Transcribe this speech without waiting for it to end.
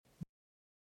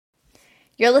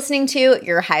You're listening to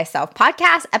Your High Self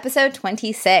Podcast, episode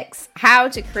 26, How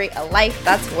to Create a Life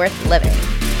That's Worth Living.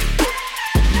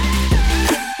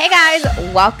 Hey guys,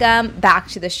 welcome back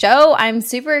to the show. I'm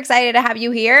super excited to have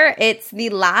you here. It's the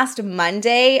last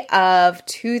Monday of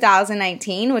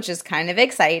 2019, which is kind of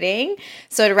exciting.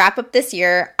 So to wrap up this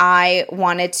year, I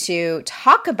wanted to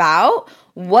talk about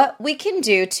what we can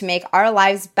do to make our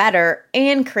lives better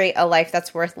and create a life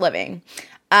that's worth living.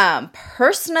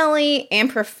 Personally and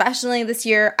professionally this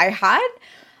year, I had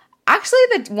actually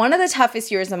one of the toughest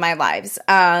years of my lives,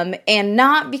 and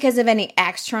not because of any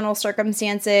external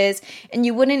circumstances. And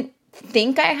you wouldn't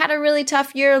think I had a really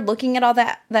tough year looking at all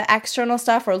the external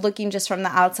stuff or looking just from the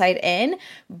outside in,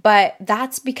 but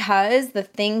that's because the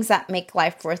things that make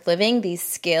life worth living, these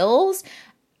skills,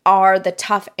 are the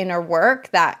tough inner work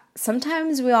that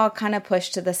sometimes we all kind of push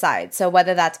to the side. So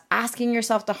whether that's asking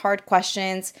yourself the hard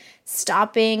questions,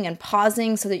 stopping and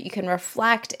pausing so that you can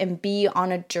reflect and be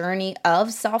on a journey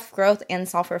of self-growth and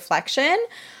self-reflection,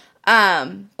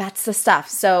 that's the stuff.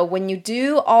 So when you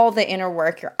do all the inner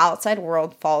work, your outside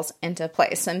world falls into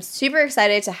place. So I'm super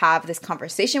excited to have this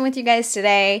conversation with you guys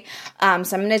today. So I'm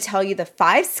going to tell you the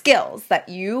 5 skills that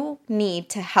you need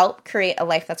to help create a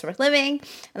life that's worth living,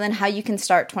 and then how you can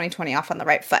start 2020 off on the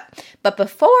right foot. But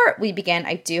before we begin,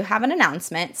 I do have an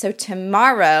announcement. So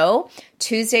tomorrow,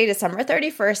 Tuesday, December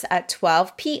 31st at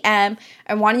 12 p.m.,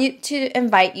 I want to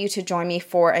invite you to join me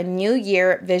for a New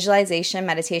Year visualization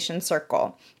meditation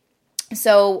circle.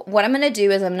 So what I'm going to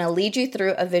do is I'm going to lead you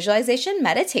through a visualization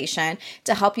meditation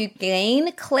to help you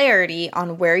gain clarity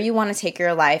on where you want to take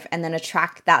your life and then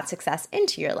attract that success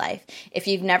into your life. If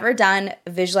you've never done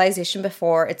visualization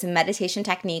before, it's a meditation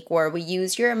technique where we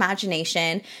use your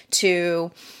imagination to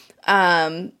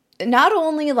not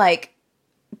only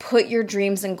put your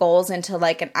dreams and goals into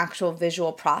an actual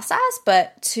visual process,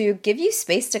 but to give you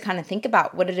space to kind of think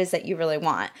about what it is that you really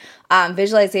want.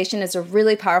 Visualization is a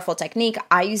really powerful technique.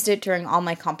 I used it during all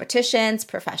my competitions.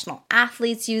 Professional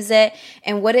athletes use it.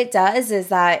 And what it does is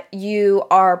that you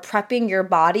are prepping your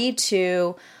body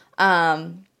to,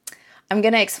 I'm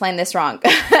going to explain this wrong.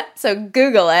 So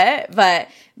Google it, but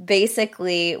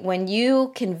basically, when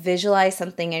you can visualize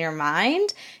something in your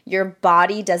mind, your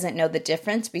body doesn't know the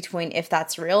difference between if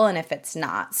that's real and if it's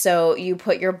not. So you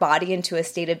put your body into a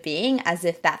state of being as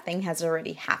if that thing has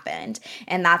already happened.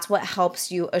 And that's what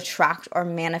helps you attract or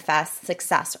manifest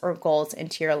success or goals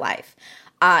into your life.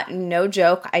 No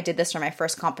joke, I did this for my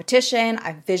first competition.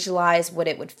 I visualized what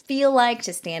it would feel like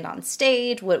to stand on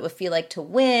stage, what it would feel like to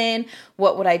win,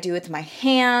 what would I do with my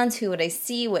hands, who would I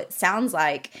see, what it sounds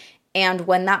like. And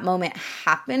when that moment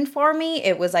happened for me,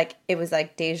 it was like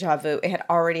deja vu. It had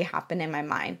already happened in my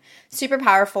mind. Super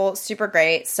powerful, super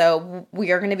great. So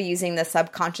we are going to be using the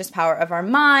subconscious power of our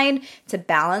mind to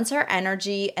balance our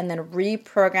energy and then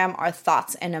reprogram our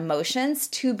thoughts and emotions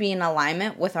to be in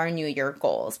alignment with our New Year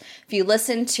goals. If you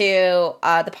listen to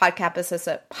the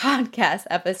podcast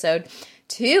episode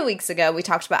 2 weeks ago, we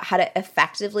talked about how to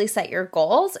effectively set your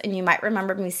goals, and you might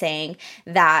remember me saying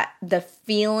that the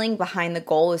feeling behind the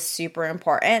goal is super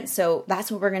important. So that's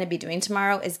what we're going to be doing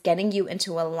tomorrow, is getting you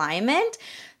into alignment,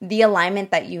 the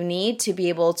alignment that you need to be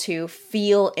able to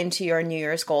feel into your New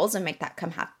Year's goals and make that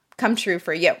come true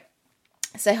for you.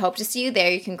 So I hope to see you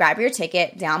there. You can grab your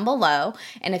ticket down below.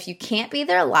 And if you can't be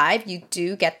there live, you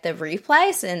do get the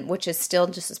replay, which is still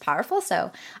just as powerful.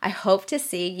 So I hope to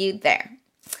see you there.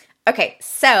 Okay,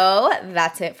 so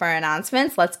that's it for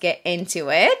announcements. Let's get into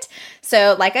it.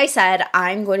 So like I said,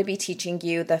 I'm going to be teaching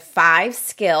you the 5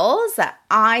 skills that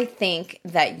I think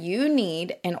that you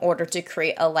need in order to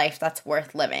create a life that's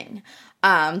worth living.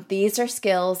 These are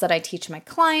skills that I teach my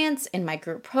clients in my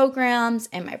group programs,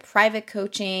 in my private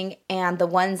coaching, and the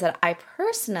ones that I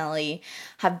personally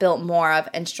have built more of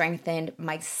and strengthened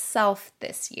myself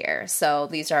this year. So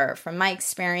these are from my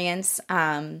experience.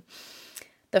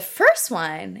 The first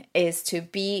one is to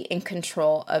be in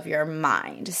control of your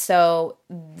mind. So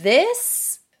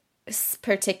this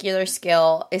particular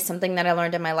skill is something that I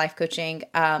learned in my life coaching,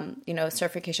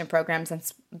 certification programs, and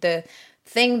the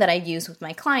thing that I use with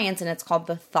my clients, and it's called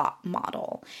the thought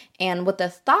model. And what the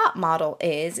thought model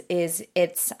is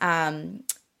it's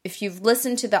if you've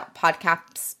listened to the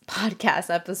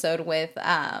podcast episode with,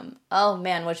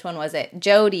 which one was it?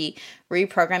 Jody,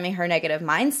 reprogramming her negative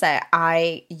mindset.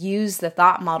 I use the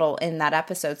thought model in that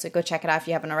episode. So go check it out if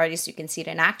you haven't already so you can see it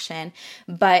in action.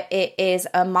 But it is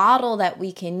a model that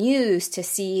we can use to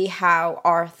see how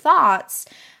our thoughts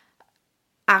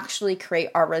actually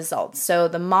create our results. So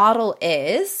the model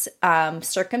is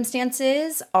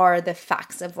circumstances are the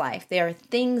facts of life. They are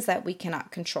things that we cannot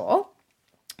control.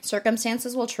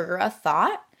 Circumstances will trigger a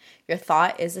thought. Your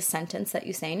thought is a sentence that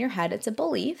you say in your head. It's a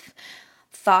belief.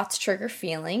 Thoughts trigger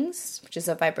feelings, which is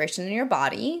a vibration in your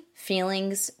body.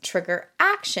 Feelings trigger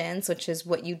actions, which is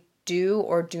what you do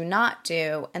or do not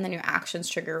do, and then your actions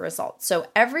trigger results. So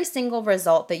every single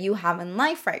result that you have in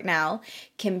life right now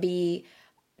can be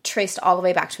traced all the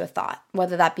way back to a thought,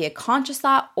 whether that be a conscious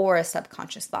thought or a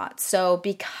subconscious thought. So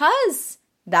because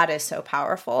that is so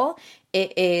powerful,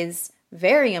 it is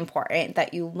very important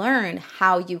that you learn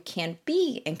how you can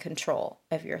be in control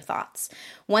of your thoughts.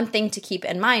 One thing to keep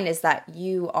in mind is that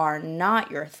you are not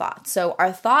your thoughts. So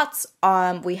our thoughts,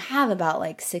 we have about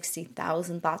like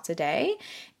 60,000 thoughts a day.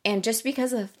 And just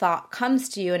because a thought comes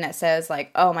to you and it says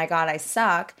like, oh my God, I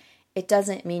suck, it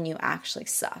doesn't mean you actually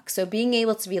suck. So being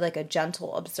able to be like a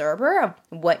gentle observer of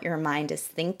what your mind is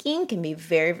thinking can be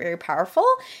very, very powerful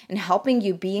in helping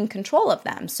you be in control of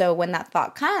them. So when that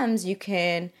thought comes, you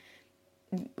can,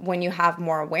 when you have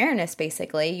more awareness,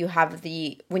 basically,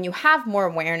 when you have more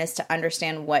awareness to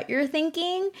understand what you're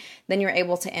thinking, then you're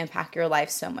able to impact your life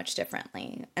so much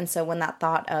differently. And so when that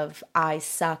thought of I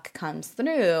suck comes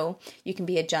through, you can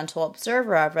be a gentle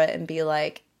observer of it and be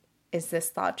like, is this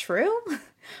thought true?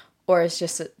 Or is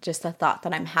just a thought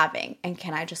that I'm having, and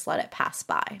can I just let it pass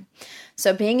by?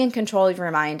 So being in control of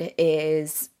your mind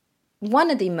is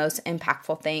one of the most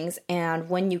impactful things. And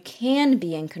when you can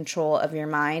be in control of your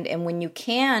mind, and when you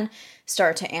can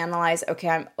start to analyze, okay,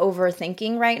 I'm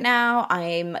overthinking right now,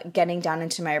 I'm getting down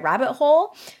into my rabbit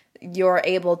hole, you're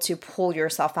able to pull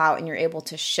yourself out and you're able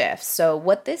to shift. So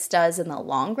what this does in the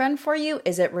long run for you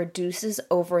is it reduces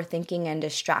overthinking and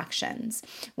distractions.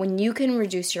 When you can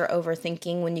reduce your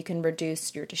overthinking, when you can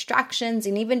reduce your distractions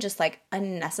and even just like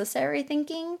unnecessary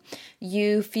thinking,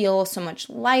 you feel so much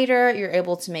lighter. You're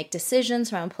able to make decisions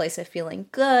from a place of feeling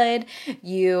good.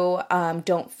 You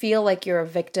don't feel like you're a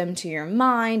victim to your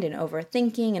mind and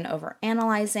overthinking and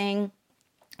overanalyzing,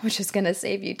 which is going to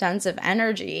save you tons of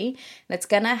energy. And it's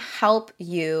going to help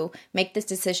you make the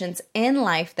decisions in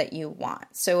life that you want.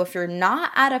 So if you're not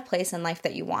at a place in life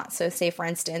that you want, so say for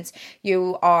instance,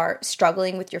 you are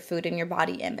struggling with your food and your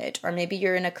body image, or maybe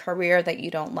you're in a career that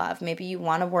you don't love, maybe you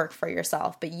want to work for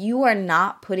yourself, but you are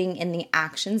not putting in the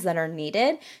actions that are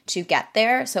needed to get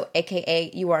there. So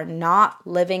AKA you are not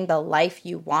living the life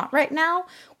you want right now.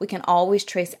 We can always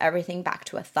trace everything back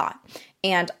to a thought.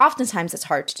 And oftentimes it's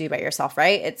hard to do by yourself,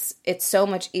 right? It's so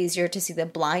much easier to see the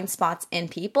blind spots in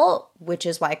people, which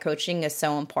is why coaching is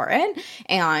so important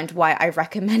and why I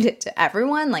recommend it to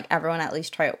everyone. Like everyone at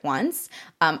least try it once.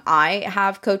 I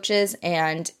have coaches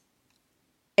and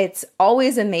it's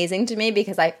always amazing to me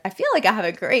because I feel like I have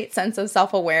a great sense of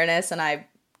self-awareness and I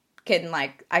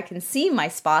can see my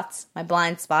spots, my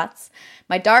blind spots,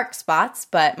 my dark spots,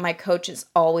 but my coach is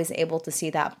always able to see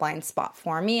that blind spot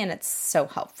for me, and it's so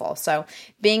helpful. So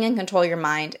being in control of your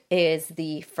mind is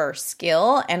the first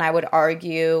skill, and I would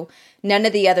argue none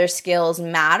of the other skills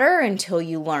matter until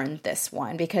you learn this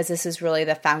one, because this is really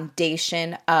the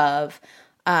foundation of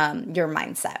your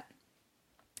mindset.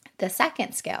 The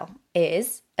second skill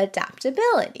is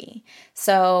adaptability.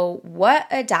 So what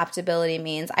adaptability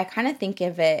means, I kind of think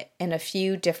of it in a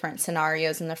few different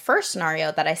scenarios. And the first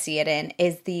scenario that I see it in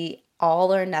is the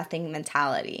all or nothing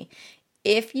mentality.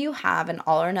 If you have an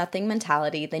all or nothing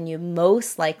mentality, then you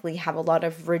most likely have a lot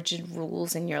of rigid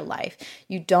rules in your life.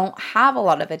 You don't have a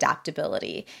lot of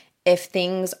adaptability. If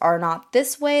things are not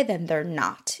this way, then they're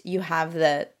not. You have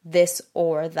the this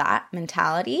or that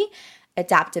mentality.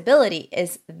 Adaptability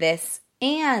is this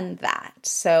and that.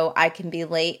 So I can be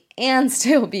late and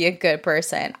still be a good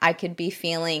person. I could be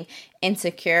feeling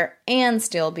insecure and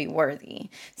still be worthy.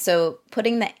 So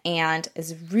putting the and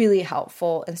is really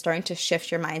helpful in starting to shift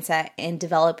your mindset and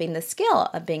developing the skill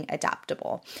of being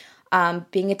adaptable.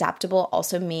 Being adaptable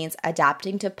also means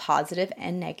adapting to positive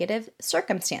and negative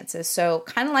circumstances. So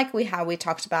kind of like how we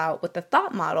talked about with the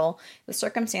thought model, the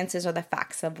circumstances are the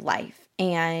facts of life.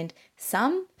 And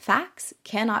some facts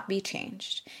cannot be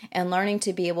changed. And learning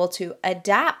to be able to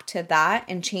adapt to that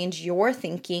and change your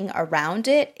thinking around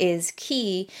it is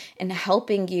key in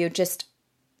helping you just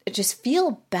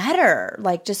feel better.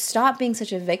 Like just stop being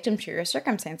such a victim to your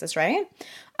circumstances, right?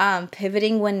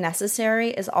 Pivoting when necessary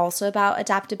is also about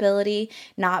adaptability,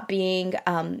 not becoming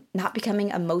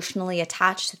emotionally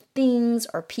attached to things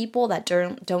or people that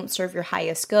don't serve your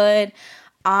highest good.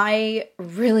 I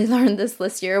really learned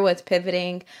this year with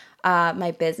pivoting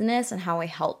my business and how I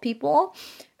help people.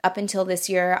 Up until this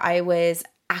year, I was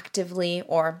actively,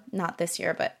 or not this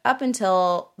year, but up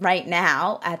until right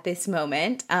now at this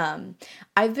moment,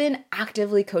 I've been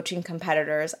actively coaching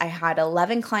competitors. I had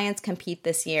 11 clients compete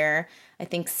this year. I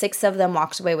think 6 of them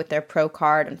walked away with their pro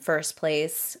card in first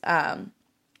place.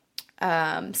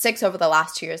 6 over the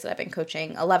last 2 years that I've been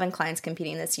coaching, 11 clients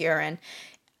competing this year. And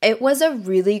it was a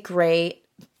really great,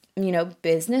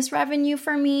 business revenue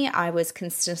for me. I was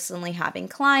consistently having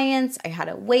clients. I had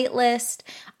a wait list.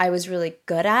 I was really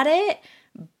good at it,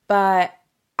 but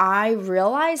I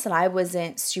realized that I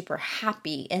wasn't super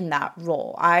happy in that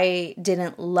role. I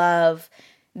didn't love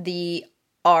the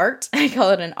art, I call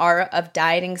it an art, of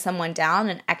dieting someone down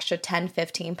an extra 10,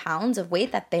 15 pounds of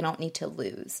weight that they don't need to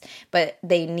lose. But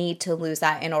they need to lose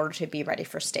that in order to be ready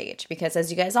for stage. Because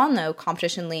as you guys all know,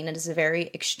 competition lean is a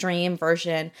very extreme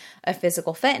version of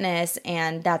physical fitness,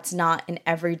 and that's not an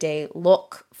everyday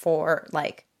look for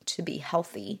to be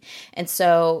healthy. And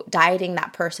so dieting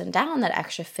that person down that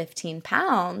extra 15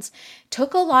 pounds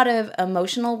took a lot of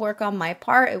emotional work on my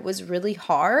part. It was really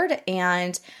hard.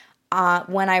 And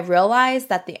when I realized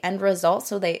that the end result,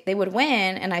 so they would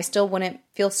win and I still wouldn't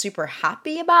feel super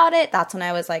happy about it, that's when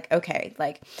I was like, okay,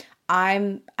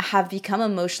 I have become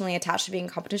emotionally attached to being a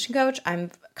competition coach. I'm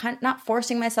kind of not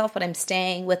forcing myself, but I'm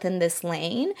staying within this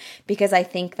lane because I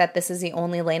think that this is the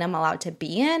only lane I'm allowed to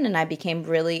be in. And I became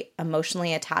really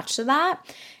emotionally attached to that.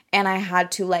 And I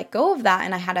had to let go of that,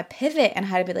 and I had to pivot and I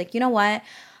had to be like, you know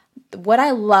what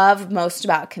I love most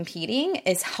about competing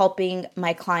is helping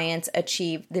my clients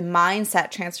achieve the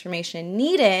mindset transformation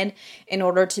needed in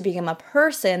order to become a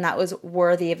person that was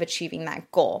worthy of achieving that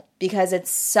goal. Because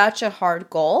it's such a hard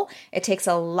goal. It takes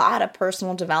a lot of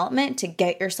personal development to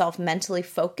get yourself mentally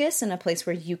focused in a place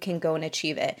where you can go and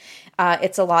achieve it.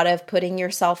 It's a lot of putting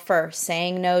yourself first,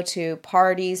 saying no to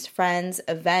parties, friends,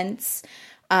 events,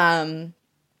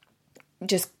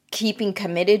 just keeping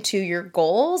committed to your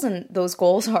goals. And those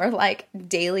goals are like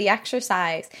daily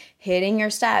exercise, hitting your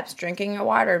steps, drinking your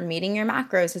water, meeting your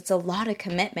macros. It's a lot of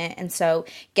commitment. And so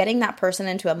getting that person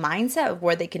into a mindset of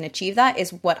where they can achieve that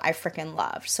is what I freaking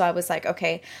loved. So I was like,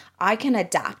 okay, I can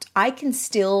adapt. I can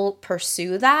still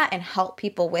pursue that and help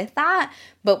people with that,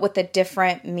 but with a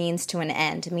different means to an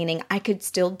end, meaning I could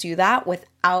still do that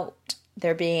without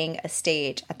there being a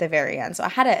stage at the very end. So I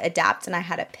had to adapt and I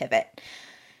had to pivot.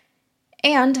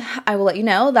 And I will let you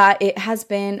know that it has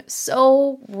been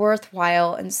so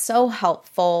worthwhile and so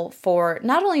helpful for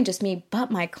not only just me,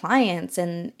 but my clients.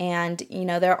 And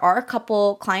there are a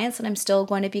couple clients that I'm still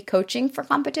going to be coaching for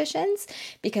competitions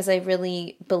because I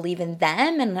really believe in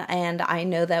them. And I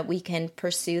know that we can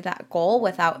pursue that goal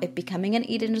without it becoming an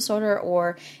eating disorder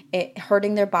or it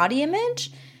hurting their body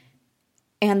image.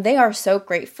 And they are so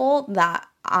grateful that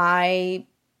I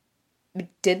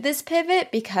did this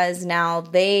pivot because now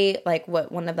they,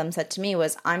 what one of them said to me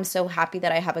was, I'm so happy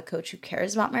that I have a coach who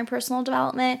cares about my personal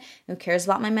development, who cares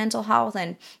about my mental health,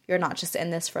 and you're not just in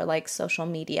this for social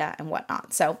media and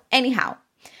whatnot. So anyhow,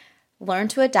 learn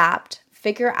to adapt,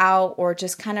 figure out, or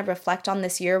just kind of reflect on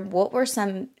this year. What were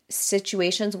some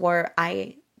situations where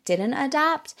I didn't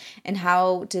adapt and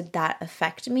how did that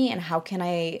affect me, and how can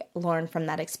I learn from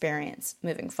that experience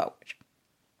moving forward?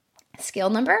 Skill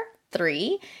number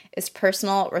 3 is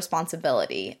personal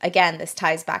responsibility. Again, this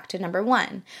ties back to number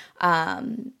 1.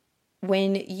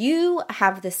 When you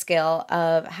have the skill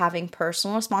of having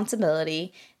personal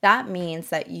responsibility, that means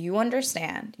that you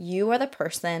understand you are the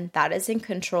person that is in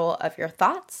control of your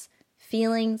thoughts,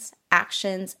 feelings,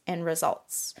 actions, and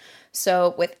results.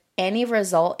 So with any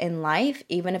result in life,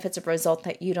 even if it's a result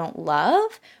that you don't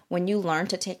love, when you learn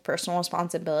to take personal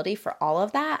responsibility for all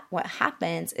of that, what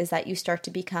happens is that you start to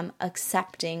become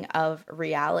accepting of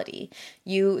reality.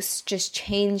 You just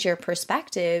change your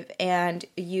perspective, and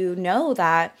you know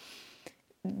that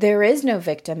there is no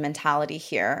victim mentality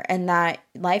here, and that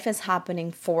life is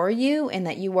happening for you and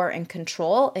that you are in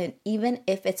control. And even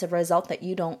if it's a result that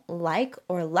you don't like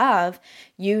or love,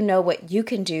 you know what you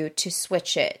can do to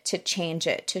switch it, to change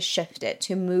it, to shift it,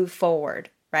 to move forward,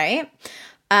 right?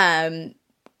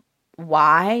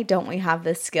 Why don't we have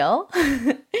this skill?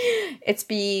 It's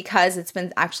because it's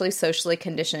been actually socially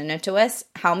conditioned into us.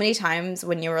 How many times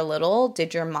when you were little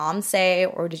did your mom say,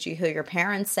 or did you hear your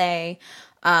parents say,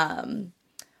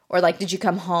 or did you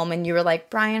come home and you were like,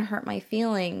 Brian hurt my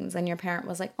feelings? And your parent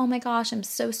was like, oh my gosh, I'm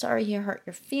so sorry he hurt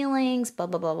your feelings, blah,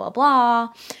 blah, blah, blah, blah.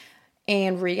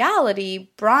 In reality,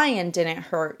 Brian didn't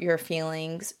hurt your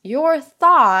feelings. Your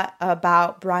thought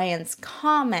about Brian's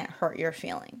comment hurt your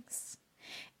feelings.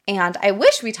 And I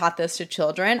wish we taught this to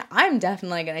children. I'm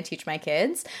definitely going to teach my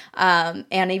kids. And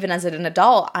even as an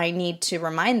adult, I need to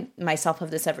remind myself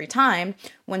of this every time.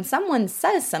 When someone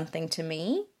says something to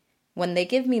me, when they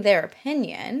give me their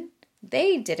opinion,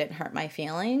 they didn't hurt my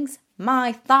feelings.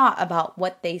 My thought about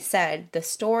what they said, the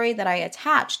story that I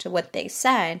attached to what they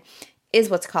said, is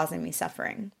what's causing me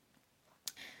suffering.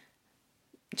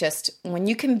 just when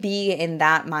you can be in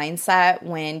that mindset,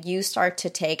 when you start to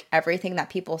take everything that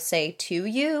people say to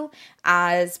you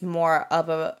as more of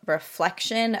a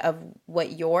reflection of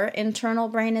what your internal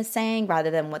brain is saying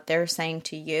rather than what they're saying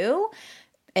to you,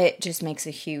 it just makes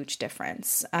a huge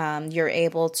difference. You're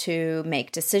able to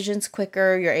make decisions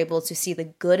quicker. You're able to see the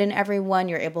good in everyone.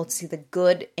 You're able to see the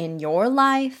good in your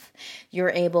life.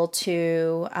 You're able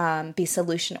to be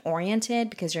solution oriented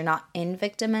because you're not in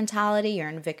victim mentality. You're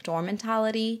in victor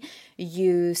mentality.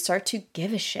 You start to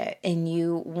give a shit and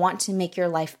you want to make your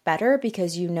life better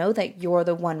because you know that you're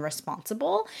the one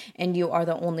responsible and you are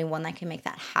the only one that can make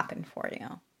that happen for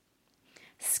you.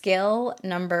 Skill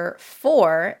number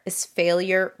 4 is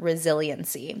failure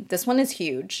resiliency. This one is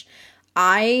huge.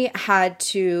 I had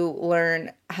to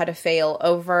learn how to fail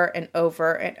over and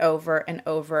over and over and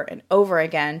over and over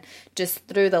again just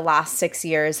through the last 6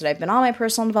 years that I've been on my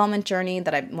personal development journey,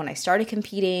 when I started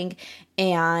competing.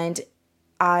 And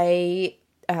I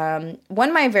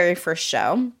won my very first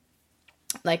show,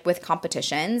 like with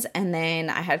competitions, and then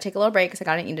I had to take a little break because I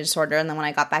got an eating disorder. And then when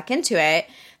I got back into it,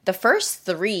 the first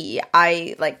 3,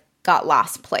 I got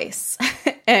last place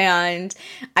and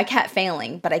I kept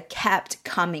failing, but I kept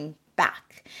coming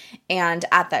back. And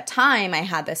at that time, I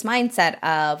had this mindset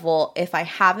of, well, if I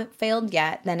haven't failed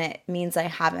yet, then it means I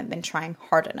haven't been trying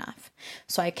hard enough.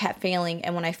 So I kept failing.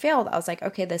 And when I failed, I was like,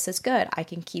 okay, this is good. I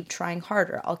can keep trying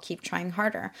harder. I'll keep trying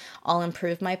harder. I'll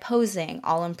improve my posing.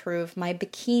 I'll improve my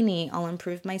bikini. I'll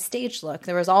improve my stage look.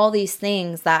 There was all these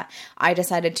things that I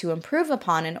decided to improve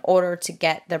upon in order to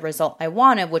get the result I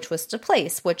wanted, which was to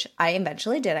place, which I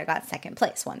eventually did. I got second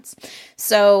place once.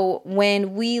 So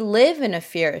when we live in a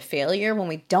fear of failure, when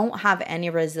we don't have any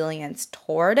resilience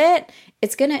toward it,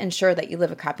 it's going to ensure that you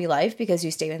live a crappy life because you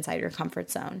stayed inside your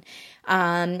comfort zone.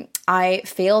 I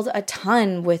failed a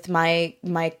ton with my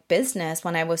business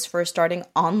when I was first starting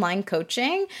online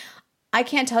coaching. I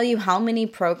can't tell you how many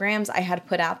programs I had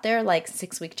put out there, like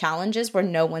 6-week challenges where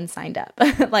no one signed up.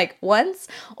 Like once,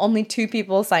 only 2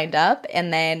 people signed up,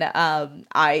 and then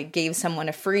I gave someone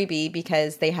a freebie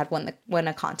because they had won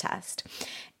a contest.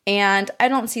 And I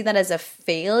don't see that as a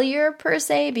failure per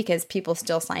se because people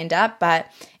still signed up, but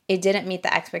it didn't meet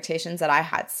the expectations that I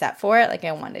had set for it. Like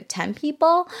I wanted 10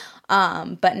 people.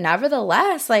 But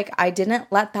nevertheless, I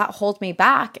didn't let that hold me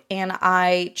back. And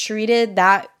I treated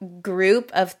that group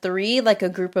of 3 like a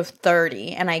group of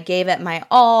 30. And I gave it my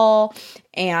all.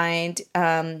 And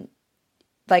I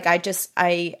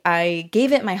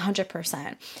gave it my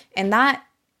 100%. And that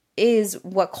is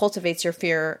what cultivates your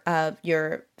fear of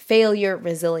your failure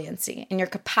resiliency and your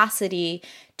capacity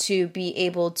to be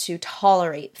able to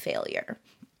tolerate failure.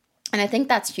 And I think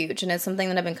that's huge. And it's something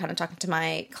that I've been kind of talking to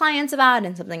my clients about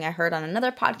and something I heard on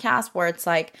another podcast where it's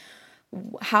like,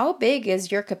 how big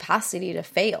is your capacity to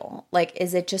fail?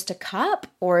 Is it just a cup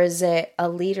or is it a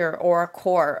liter or a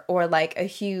quart or a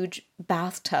huge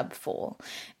bathtub full?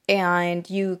 And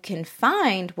you can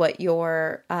find what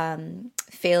your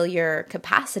failure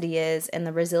capacity is and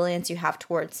the resilience you have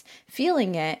towards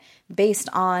feeling it based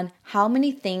on how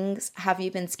many things have you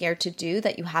been scared to do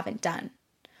that you haven't done.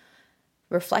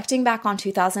 Reflecting back on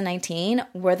 2019,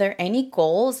 were there any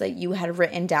goals that you had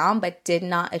written down but did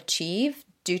not achieve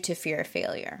due to fear of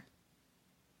failure?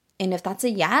 And if that's a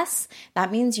yes,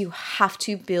 that means you have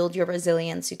to build your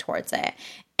resiliency towards it.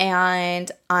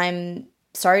 And I'm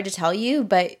sorry to tell you,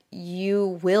 but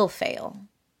you will fail.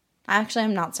 Actually,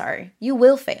 I'm not sorry. You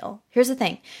will fail. Here's the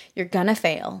thing. You're going to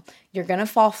fail. You're going to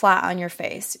fall flat on your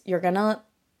face. You're going to,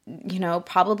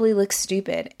 probably look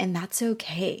stupid. And that's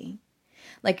okay.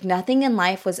 Nothing in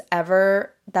life that's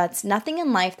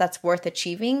worth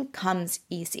achieving comes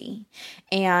easy.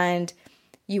 And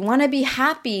you want to be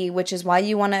happy, which is why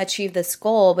you want to achieve this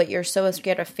goal, but you're so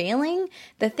scared of failing.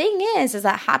 The thing is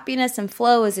that happiness and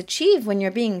flow is achieved when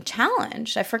you're being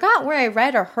challenged. I forgot where I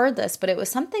read or heard this, but it was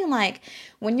something like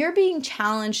when you're being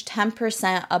challenged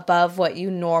 10% above what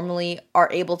you normally are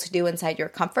able to do inside your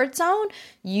comfort zone,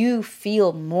 you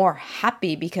feel more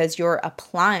happy because you're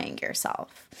applying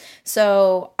yourself.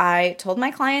 So I told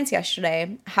my clients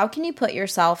yesterday, how can you put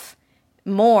yourself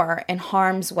more in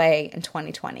harm's way in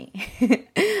 2020?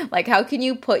 How can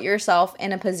you put yourself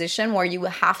in a position where you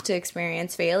have to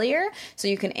experience failure so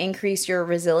you can increase your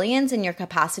resilience and your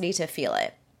capacity to feel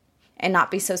it and not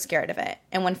be so scared of it?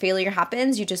 And when failure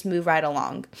happens, you just move right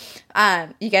along.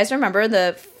 You guys remember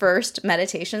the first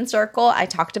meditation circle I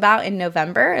talked about in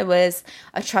November? It was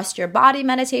a trust your body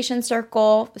meditation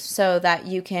circle so that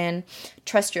you can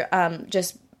trust your,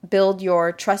 just build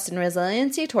your trust and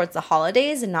resiliency towards the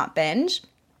holidays and not binge.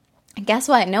 And guess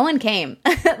what? No one came.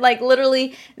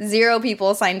 Literally 0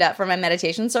 people signed up for my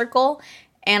meditation circle.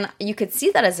 And you could see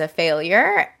that as a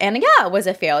failure. And yeah, it was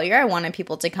a failure. I wanted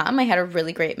people to come. I had a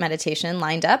really great meditation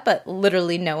lined up, but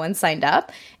literally no one signed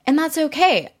up. And that's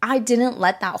okay. I didn't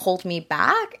let that hold me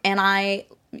back. And I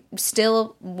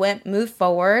still moved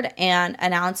forward and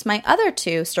announced my other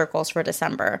 2 circles for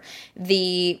December.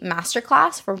 The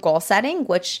masterclass for goal setting,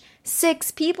 which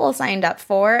 6 people signed up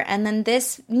for, and then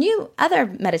this new other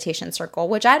meditation circle,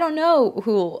 which I don't know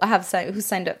who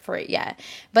signed up for it yet.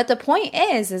 But the point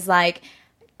is like,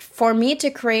 for me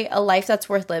to create a life that's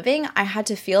worth living, I had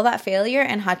to feel that failure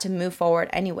and had to move forward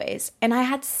anyways. And I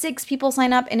had 6 people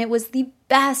sign up, and it was the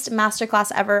best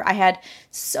masterclass ever. I had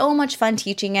so much fun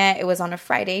teaching it. It was on a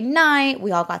Friday night.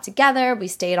 We all got together. We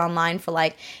stayed online for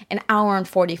like an hour and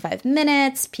 45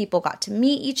 minutes. People got to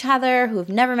meet each other who've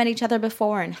never met each other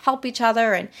before and help each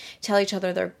other and tell each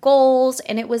other their goals.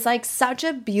 And it was like such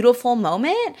a beautiful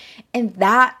moment. And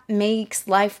that makes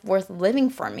life worth living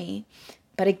for me.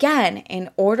 But again, in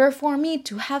order for me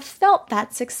to have felt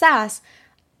that success,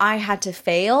 I had to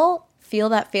feel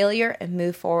that failure, and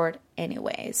move forward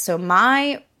anyways. So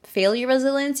my failure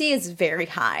resiliency is very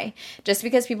high. Just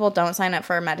because people don't sign up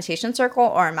for a meditation circle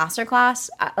or a masterclass,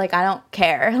 I don't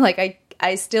care. Like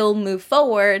I still move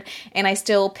forward, and I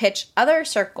still pitch other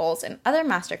circles and other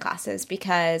masterclasses,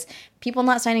 because people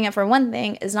not signing up for one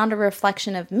thing is not a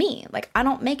reflection of me. Like, I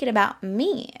don't make it about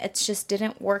me. It just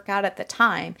didn't work out at the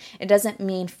time. It doesn't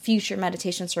mean future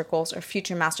meditation circles or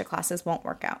future masterclasses won't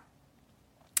work out.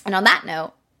 And on that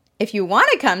note, if you want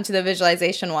to come to the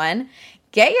visualization one,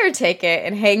 get your ticket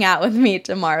and hang out with me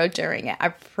tomorrow during it. I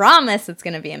promise it's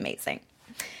going to be amazing.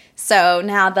 So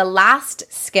now the last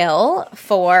skill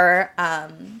for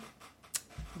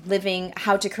living,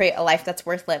 how to create a life that's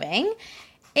worth living,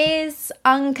 is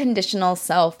unconditional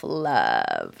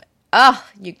self-love. Oh,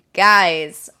 you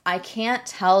guys, I can't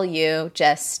tell you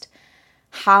just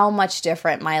how much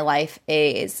different my life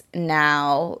is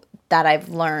now that I've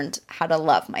learned how to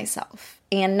love myself.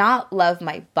 And not love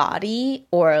my body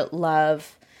or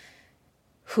love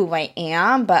who I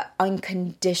am, but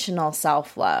unconditional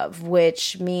self-love,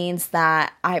 which means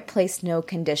that I place no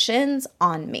conditions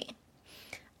on me.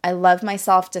 I love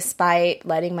myself despite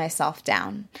letting myself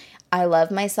down. I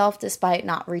love myself despite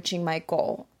not reaching my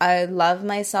goal. I love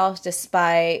myself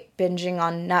despite binging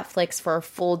on Netflix for a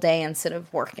full day instead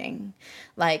of working.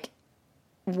 Like,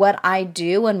 what I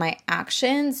do and my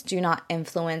actions do not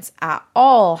influence at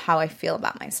all how I feel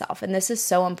about myself. And this is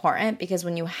so important, because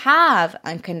when you have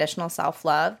unconditional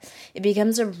self-love, it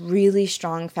becomes a really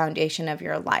strong foundation of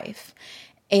your life.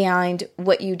 And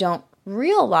what you don't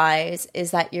realize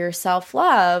is that your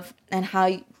self-love and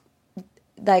how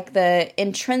like the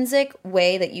intrinsic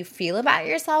way that you feel about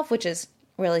yourself, which is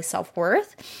really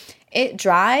self-worth, it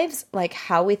drives like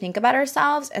how we think about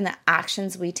ourselves and the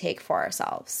actions we take for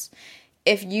ourselves.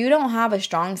 If you don't have a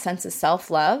strong sense of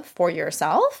self-love for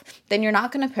yourself, then you're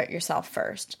not going to put yourself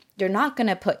first. You're not going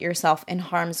to put yourself in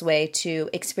harm's way to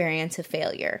experience a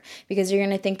failure, because you're going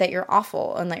to think that you're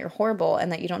awful and that you're horrible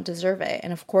and that you don't deserve it.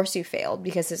 And of course you failed,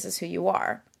 because this is who you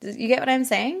are. You get what I'm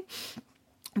saying?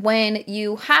 When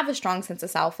you have a strong sense of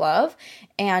self-love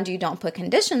and you don't put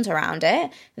conditions around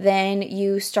it, then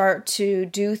you start to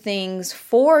do things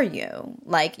for you.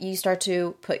 Like, you start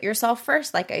to put yourself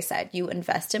first. Like I said, you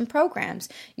invest in programs,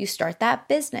 you start that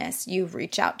business, you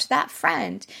reach out to that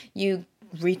friend, you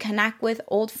reconnect with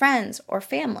old friends or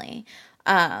family.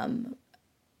 The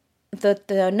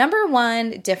number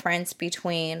one difference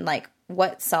between like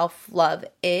what self-love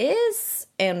is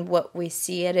and what we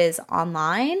see it is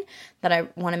online, that I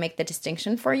want to make the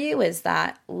distinction for you, is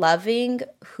that loving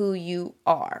who you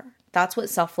are. That's what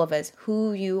self-love is,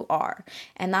 who you are.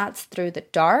 And that's through the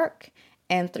dark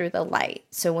and through the light.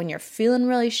 So when you're feeling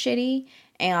really shitty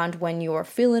and when you're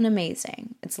feeling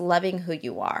amazing, it's loving who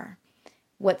you are.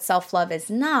 What self-love is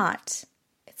not,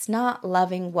 it's not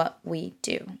loving what we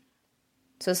do.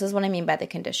 So this is what I mean by the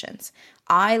conditions.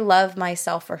 I love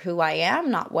myself for who I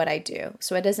am, not what I do.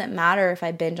 So it doesn't matter if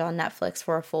I binge on Netflix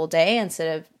for a full day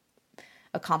instead of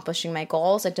accomplishing my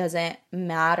goals. It doesn't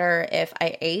matter if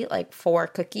I ate like 4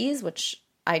 cookies, which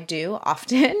I do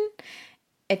often.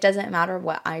 It doesn't matter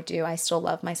what I do. I still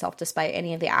love myself despite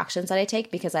any of the actions that I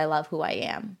take, because I love who I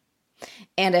am.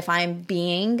 And if I'm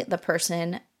being the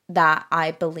person that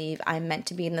I believe I'm meant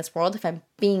to be in this world, if I'm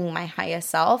being my highest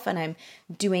self and I'm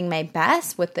doing my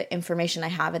best with the information I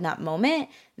have in that moment,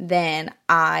 then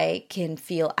I can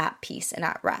feel at peace and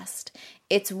at rest.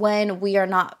 It's when we are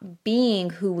not being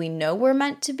who we know we're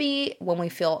meant to be, when we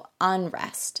feel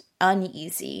unrest,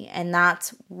 uneasy, and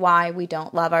that's why we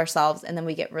don't love ourselves, and then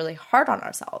we get really hard on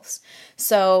ourselves.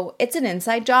 So it's an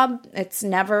inside job. It's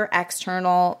never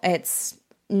external. It's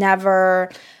never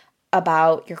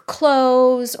about your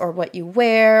clothes or what you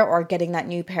wear or getting that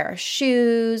new pair of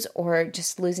shoes or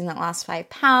just losing that last 5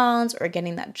 pounds or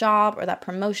getting that job or that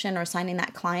promotion or signing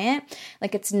that client.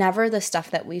 Like, it's never the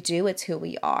stuff that we do, it's who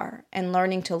we are. And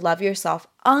learning to love yourself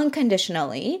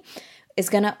unconditionally is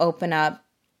going to open up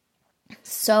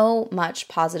so much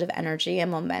positive energy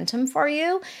and momentum for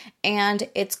you. And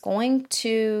it's going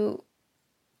to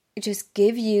just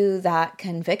give you that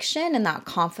conviction and that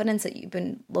confidence that you've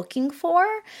been looking for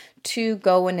to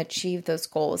go and achieve those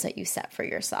goals that you set for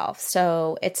yourself.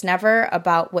 So it's never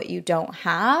about what you don't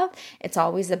have. It's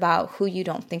always about who you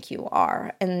don't think you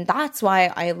are. And that's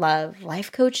why I love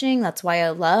life coaching. That's why I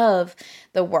love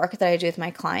the work that I do with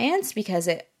my clients, because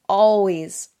it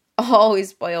always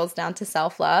boils down to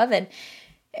self-love.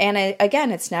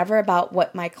 Again, it's never about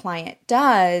what my client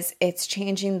does. It's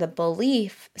changing the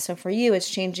belief. So for you, it's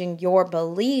changing your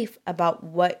belief about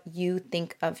what you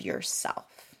think of yourself.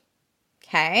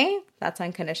 Okay? That's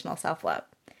unconditional self-love.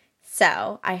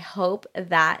 So I hope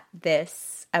that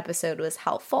this episode was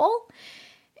helpful.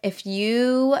 If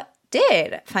you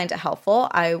did find it helpful,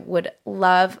 I would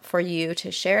love for you to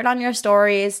share it on your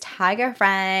stories, tag a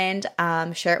friend,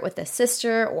 share it with a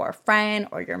sister or a friend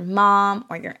or your mom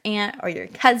or your aunt or your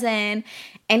cousin,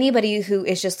 anybody who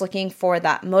is just looking for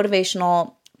that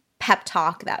motivational pep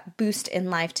talk, that boost in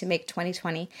life to make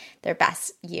 2020 their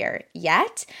best year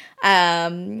yet.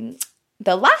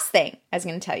 The last thing I was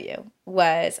going to tell you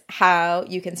was how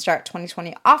you can start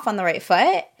 2020 off on the right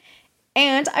foot.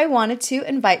 And I wanted to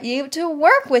invite you to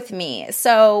work with me.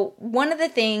 So one of the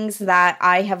things that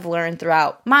I have learned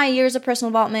throughout my years of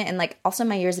personal development and like also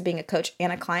my years of being a coach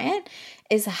and a client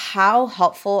is how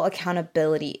helpful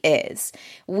accountability is.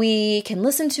 We can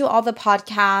listen to all the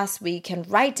podcasts, we can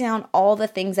write down all the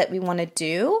things that we want to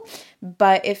do,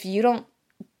 but if you don't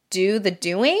do the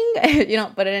doing, you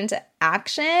don't put it into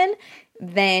action,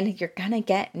 then you're going to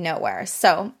get nowhere.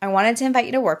 So I wanted to invite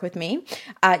you to work with me.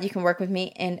 You can work with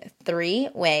me in 3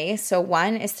 ways. So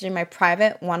one is through my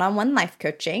private one-on-one life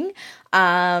coaching.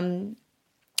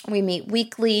 We meet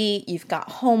weekly. You've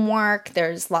got homework.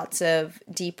 There's lots of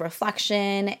deep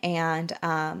reflection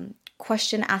and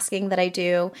question asking that I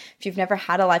do. If you've never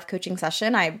had a life coaching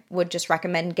session, I would just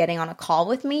recommend getting on a call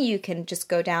with me. You can just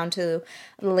go down to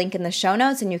the link in the show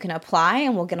notes and you can apply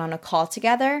and we'll get on a call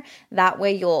together. That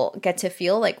way you'll get to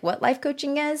feel like what life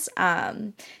coaching is.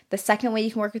 The second way you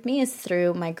can work with me is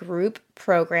through my group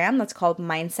program that's called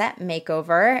Mindset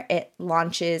Makeover. It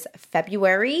launches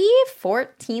February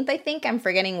 14th, I think. I'm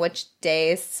forgetting which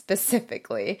day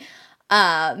specifically.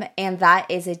 And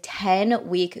that is a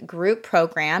 10-week group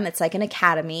program. It's like an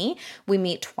academy. We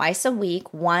meet twice a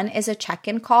week. One is a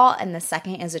check-in call and the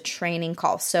second is a training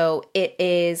call. So it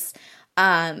is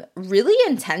really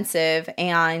intensive,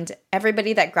 and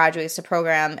everybody that graduates the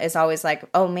program is always like,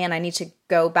 oh man, I need to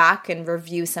go back and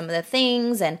review some of the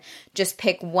things and just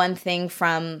pick one thing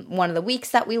from one of the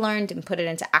weeks that we learned and put it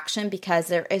into action, because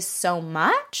there is so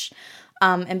much.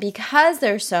 And because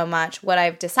there's so much, what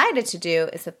I've decided to do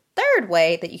is the third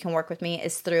way that you can work with me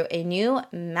is through a new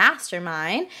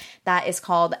mastermind that is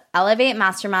called Elevate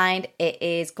Mastermind. It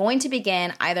is going to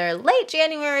begin either late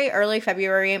January, early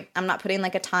February. I'm not putting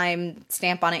like a time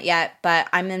stamp on it yet, but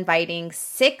I'm inviting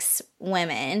 6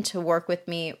 women to work with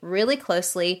me really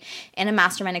closely in a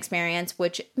mastermind experience,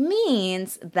 which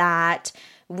means that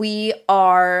we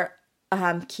are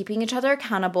keeping each other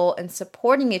accountable and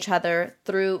supporting each other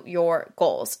through your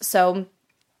goals. So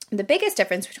the biggest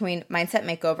difference between Mindset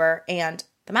Makeover and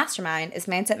the mastermind is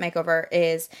Mindset Makeover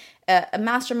is a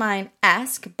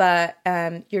mastermind-esque, but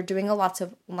you're doing a lot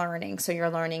of learning. So you're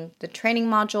learning the training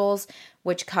modules,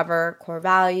 which cover core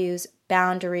values,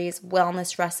 boundaries,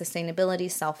 wellness, rest,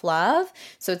 sustainability, self-love.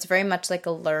 So it's very much like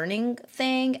a learning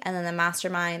thing. And then the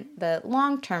mastermind, the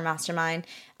long-term mastermind,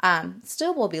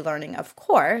 still will be learning, of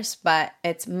course, but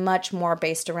it's much more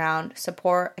based around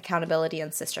support, accountability,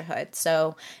 and sisterhood.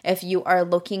 So if you are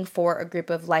looking for a group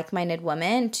of like-minded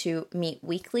women to meet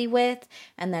weekly with,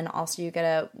 and then also you get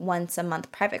a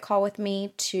once-a-month private call with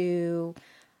me to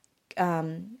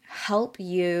help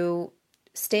you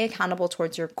stay accountable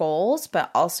towards your goals,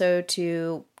 but also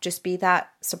to just be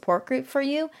that support group for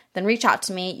you, then reach out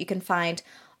to me. You can find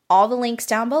all the links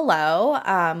down below.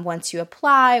 Once you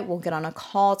apply, we'll get on a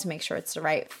call to make sure it's the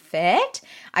right fit.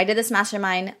 I did this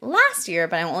mastermind last year,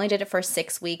 but I only did it for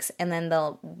 6 weeks. And then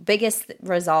the biggest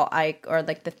result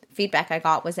the feedback I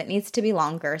got was it needs to be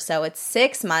longer. So it's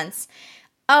 6 months.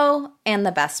 Oh, and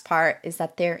the best part is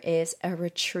that there is a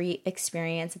retreat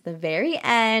experience at the very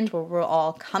end where we'll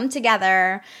all come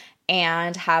together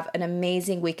and have an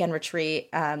amazing weekend retreat.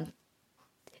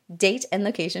 Date and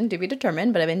location to be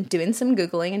determined, but I've been doing some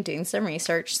Googling and doing some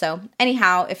research. So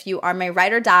anyhow, if you are my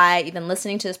ride or die, you've been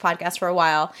listening to this podcast for a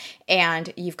while,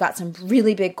 and you've got some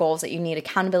really big goals that you need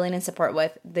accountability and support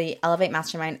with, the Elevate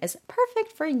Mastermind is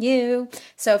perfect for you.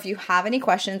 So if you have any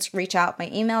questions, reach out. My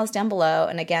email is down below.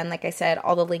 And again, like I said,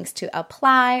 all the links to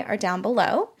apply are down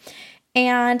below.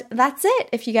 And that's it.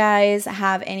 If you guys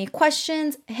have any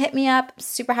questions, hit me up.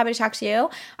 Super happy to talk to you.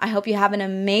 I hope you have an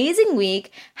amazing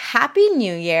week. Happy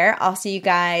New Year. I'll see you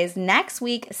guys next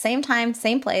week, same time,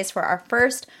 same place for our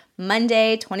first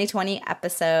Monday 2020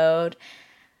 episode.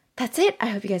 That's it. I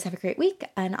hope you guys have a great week,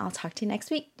 and I'll talk to you next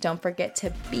week. Don't forget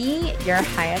to be your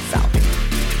highest self.